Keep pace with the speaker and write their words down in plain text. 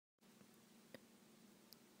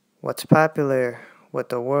What's popular with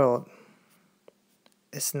the world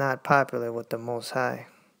is not popular with the Most High.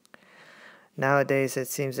 Nowadays, it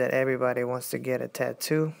seems that everybody wants to get a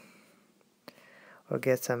tattoo or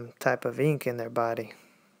get some type of ink in their body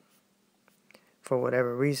for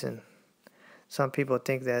whatever reason. Some people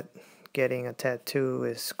think that getting a tattoo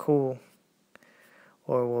is cool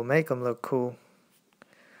or will make them look cool.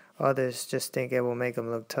 Others just think it will make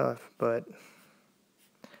them look tough, but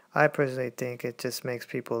I personally think it just makes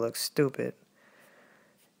people look stupid.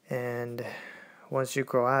 And once you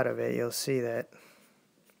grow out of it, you'll see that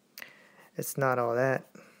it's not all that.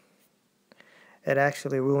 It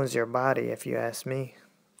actually ruins your body, if you ask me.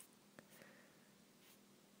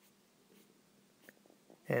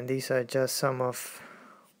 And these are just some of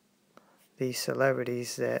these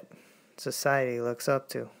celebrities that society looks up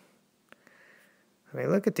to. I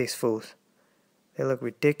mean, look at these fools. They look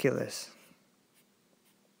ridiculous.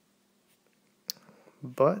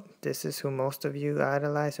 But this is who most of you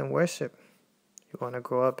idolize and worship. You want to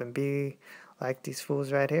grow up and be like these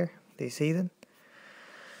fools right here, these heathen?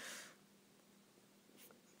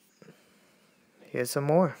 Here's some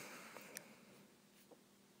more.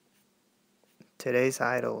 Today's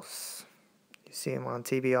idols. You see them on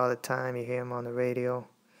TV all the time. You hear them on the radio.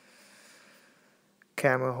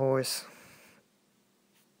 Camera horse.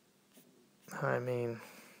 I mean,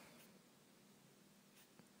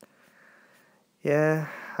 yeah,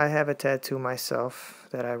 I have a tattoo myself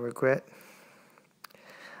that I regret.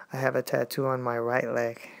 I have a tattoo on my right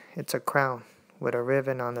leg. It's a crown with a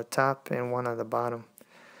ribbon on the top and one on the bottom.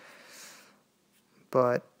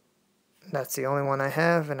 But that's the only one I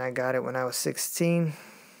have, and I got it when I was 16,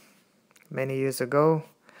 many years ago.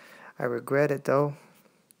 I regret it though,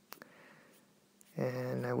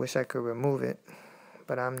 and I wish I could remove it,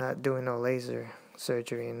 but I'm not doing no laser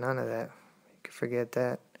surgery and none of that. You can forget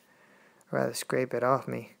that. I'd rather scrape it off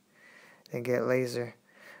me than get laser.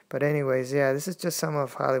 But anyways, yeah, this is just some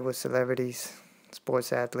of Hollywood celebrities,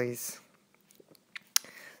 sports athletes,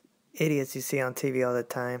 idiots you see on TV all the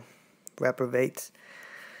time, reprobates.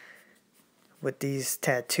 With these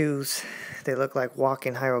tattoos, they look like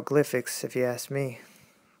walking hieroglyphics, if you ask me.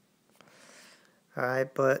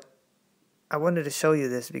 Alright, but I wanted to show you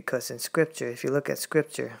this because in Scripture, if you look at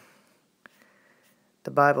Scripture,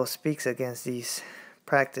 the Bible speaks against these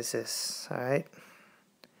practices. Alright?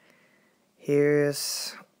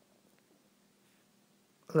 Here's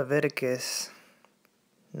Leviticus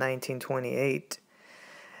 19:28.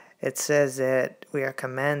 It says that we are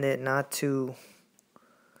commanded not to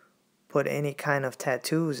put any kind of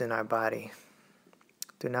tattoos in our body.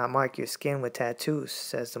 Do not mark your skin with tattoos,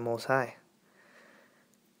 says the Most High.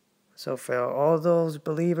 So for all those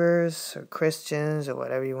believers or Christians or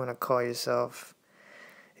whatever you want to call yourself,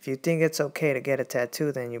 if you think it's okay to get a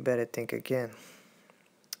tattoo, then you better think again.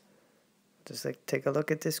 Just like take a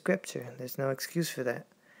look at this scripture. There's no excuse for that.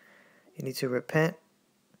 You need to repent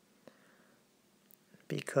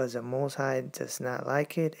because the Most High does not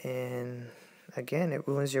like it, and again, it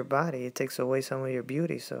ruins your body. It takes away some of your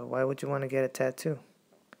beauty. So why would you want to get a tattoo?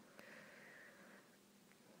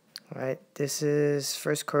 All right. This is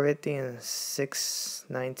 1 Corinthians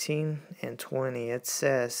 6:19 and 20. It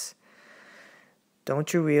says,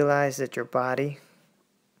 Don't you realize that your body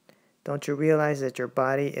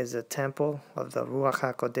is a temple of the Ruach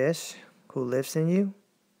HaKodesh who lives in you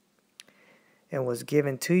and was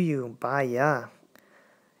given to you by Yah?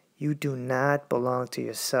 You do not belong to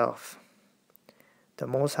yourself. The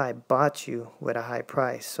Most High bought you with a high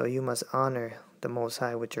price, so you must honor the Most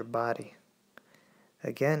High with your body.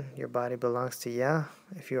 Again, your body belongs to Yah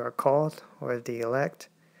if you are called or the elect,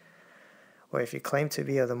 or if you claim to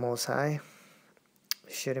be of the Most High.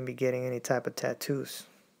 You shouldn't be getting any type of tattoos.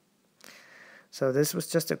 So this was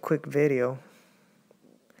just a quick video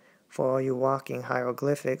for all you walking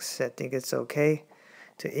hieroglyphics that think it's okay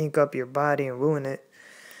to ink up your body and ruin it.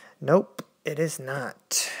 Nope, it is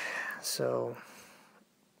not. So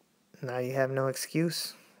now you have no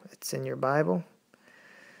excuse. It's in your Bible.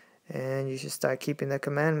 And you should start keeping the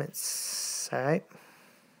commandments. Alright?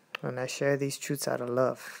 And I share these truths out of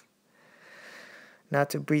love. Not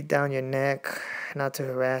to breathe down your neck. Not to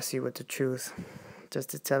harass you with the truth. Just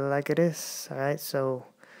to tell it like it is. Alright? So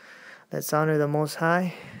let's honor the Most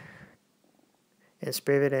High in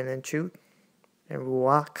spirit and in truth. In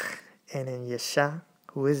Ruach and in Yeshua,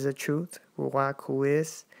 who is the truth. Ruach, who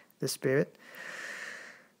is the spirit.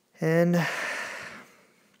 And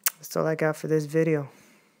that's all I got for this video.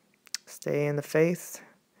 Stay in the faith.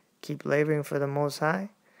 Keep laboring for the Most High.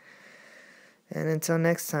 And until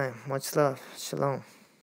next time, much love. Shalom.